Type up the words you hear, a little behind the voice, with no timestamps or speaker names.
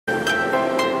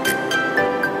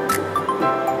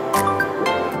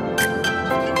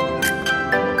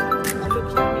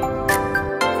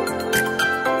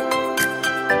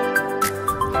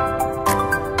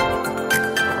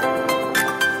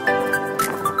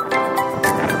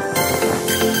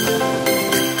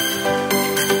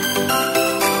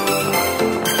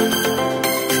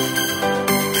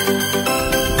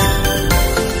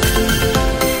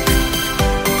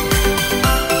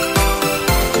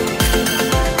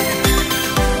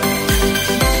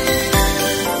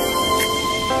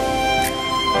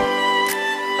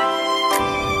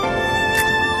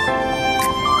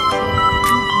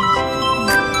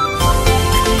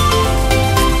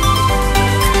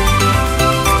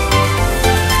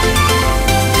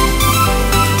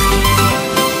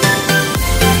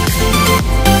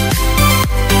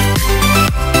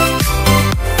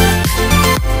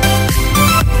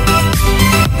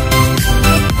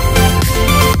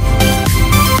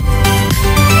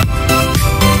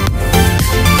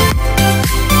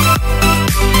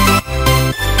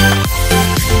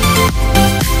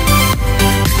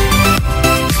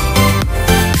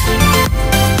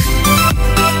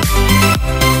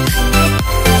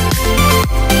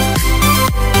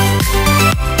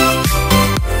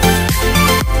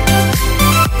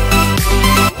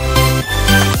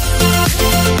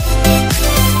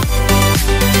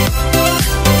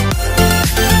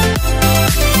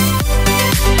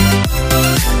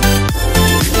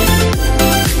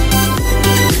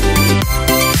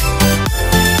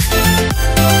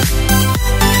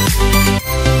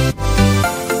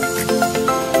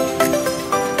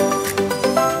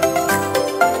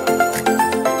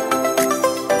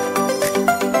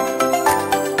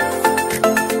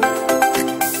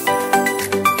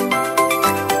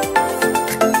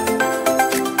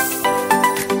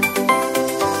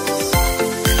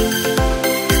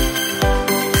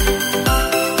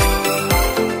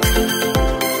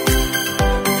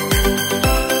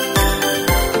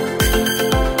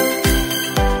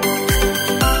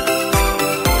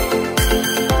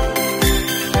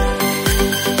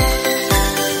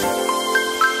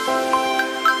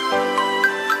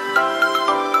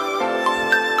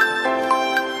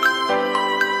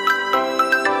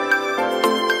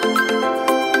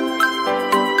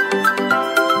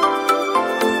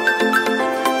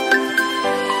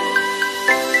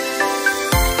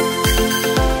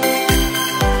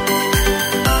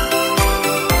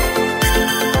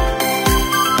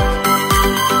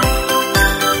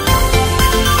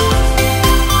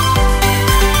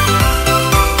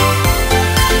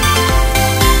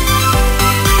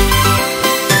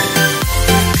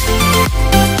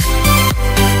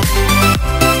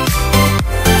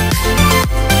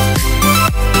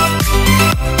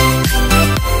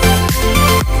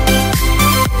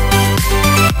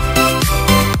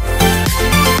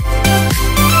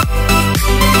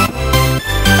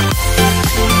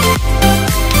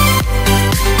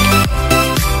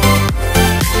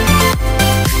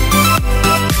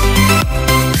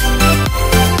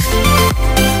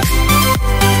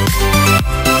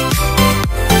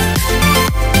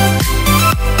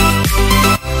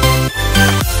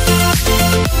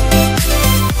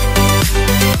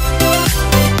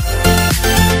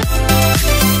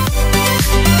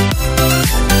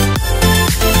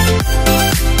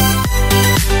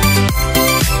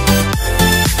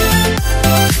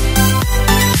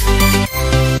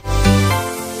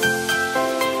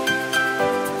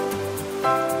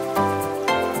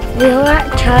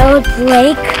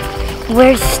lake.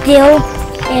 We're still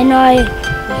in our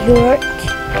yurt,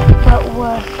 but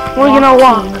we're gonna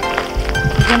walk.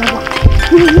 We're gonna walk.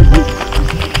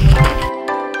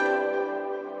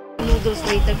 Noodles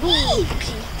later. Go.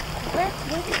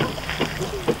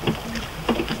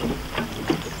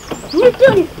 We're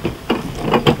done.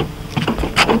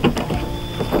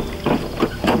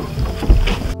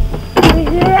 We're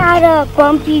here at a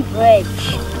bumpy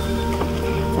bridge.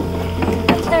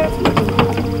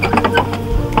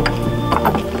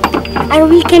 And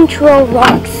we can throw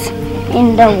rocks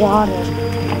in the water.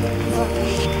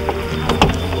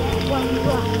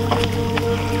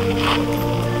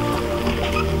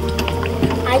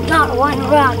 I got one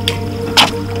rock.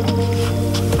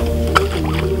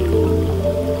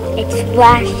 It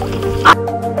splashed.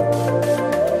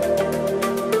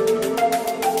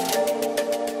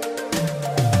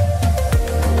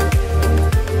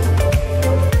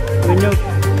 When you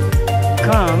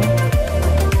come,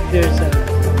 there's a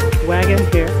wagon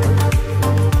here.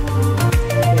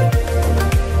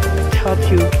 It helps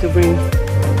you to bring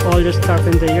all your stuff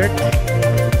in the yurt.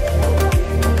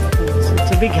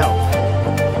 It's a big help.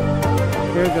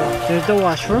 Here we go. There's the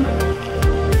washroom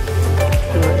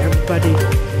where everybody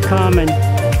come and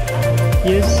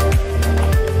use.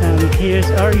 And here's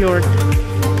our yurt.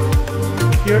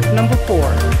 Yurt number 4.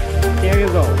 There you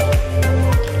go.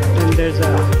 And there's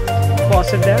a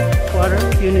faucet there. Water.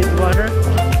 You need water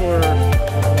for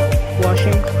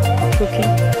washing,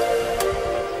 cooking.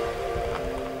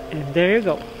 And there you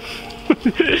go.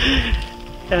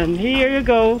 And here you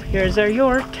go. Here's our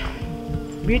yurt.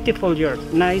 Beautiful yurt.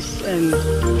 Nice and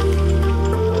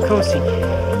cozy.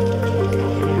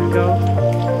 Here you go.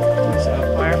 There's a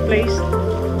fireplace.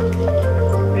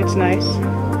 It's nice.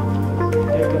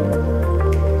 There you go.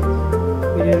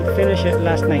 We didn't finish it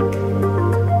last night.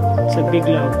 It's a big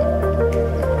log.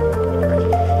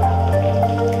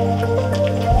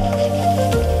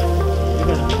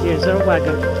 Here's our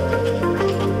wagon.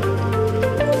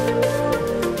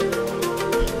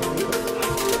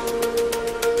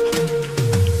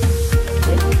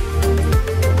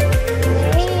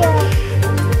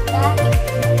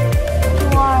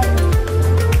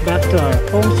 Back to our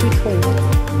home sweet home.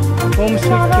 Home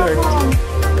sweet yurt.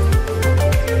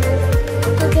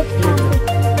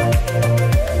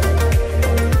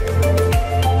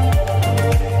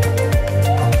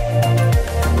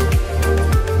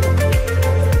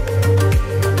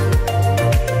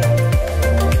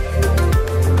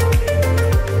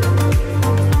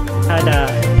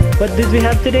 What did we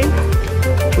have today?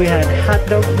 We had hot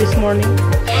dog this morning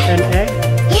and egg.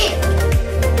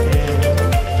 And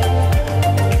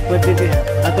what did we have?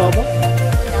 Adobo?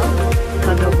 No.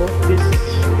 Adobo. This is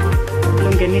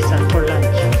longanisa for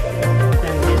lunch.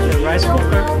 And this is a rice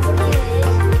cooker.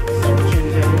 And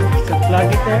then to plug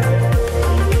it there.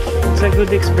 It's a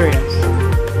good experience.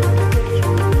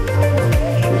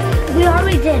 We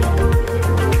already did.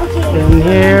 Okay. And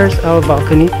here's our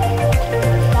balcony.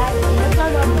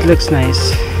 It looks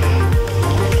nice.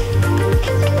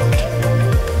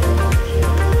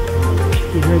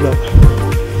 Here we go.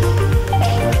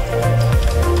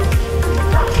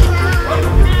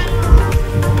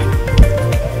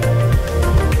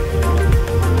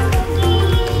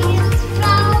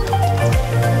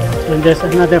 And there's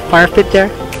another fire pit there.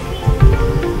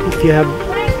 If you have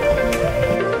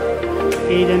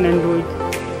Aiden and Lloyd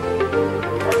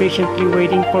patiently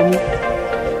waiting for me.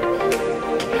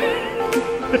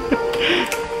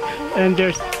 And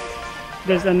there's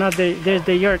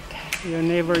the yurt, your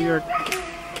neighbor yurt.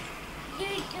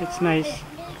 It's nice. Here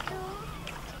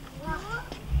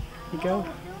you go.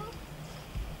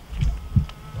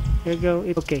 Here you go.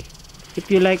 Okay. If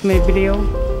you like my video,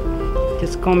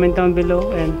 just comment down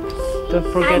below and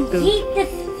don't forget to hit the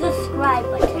subscribe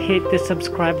button. Hit the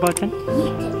subscribe button.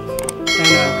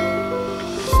 And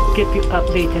keep you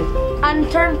updated. And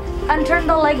turn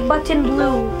the like button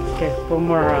blue. Okay, for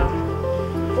more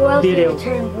Or else video. it'll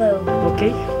turn blue.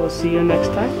 Okay, we'll see you next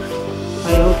time.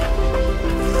 I hope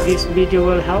this video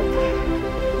will help.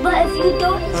 But if you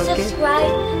don't Okay.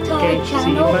 subscribe to Okay, our see you,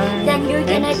 channel, bye. then you're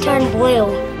gonna Thanks. turn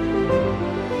blue.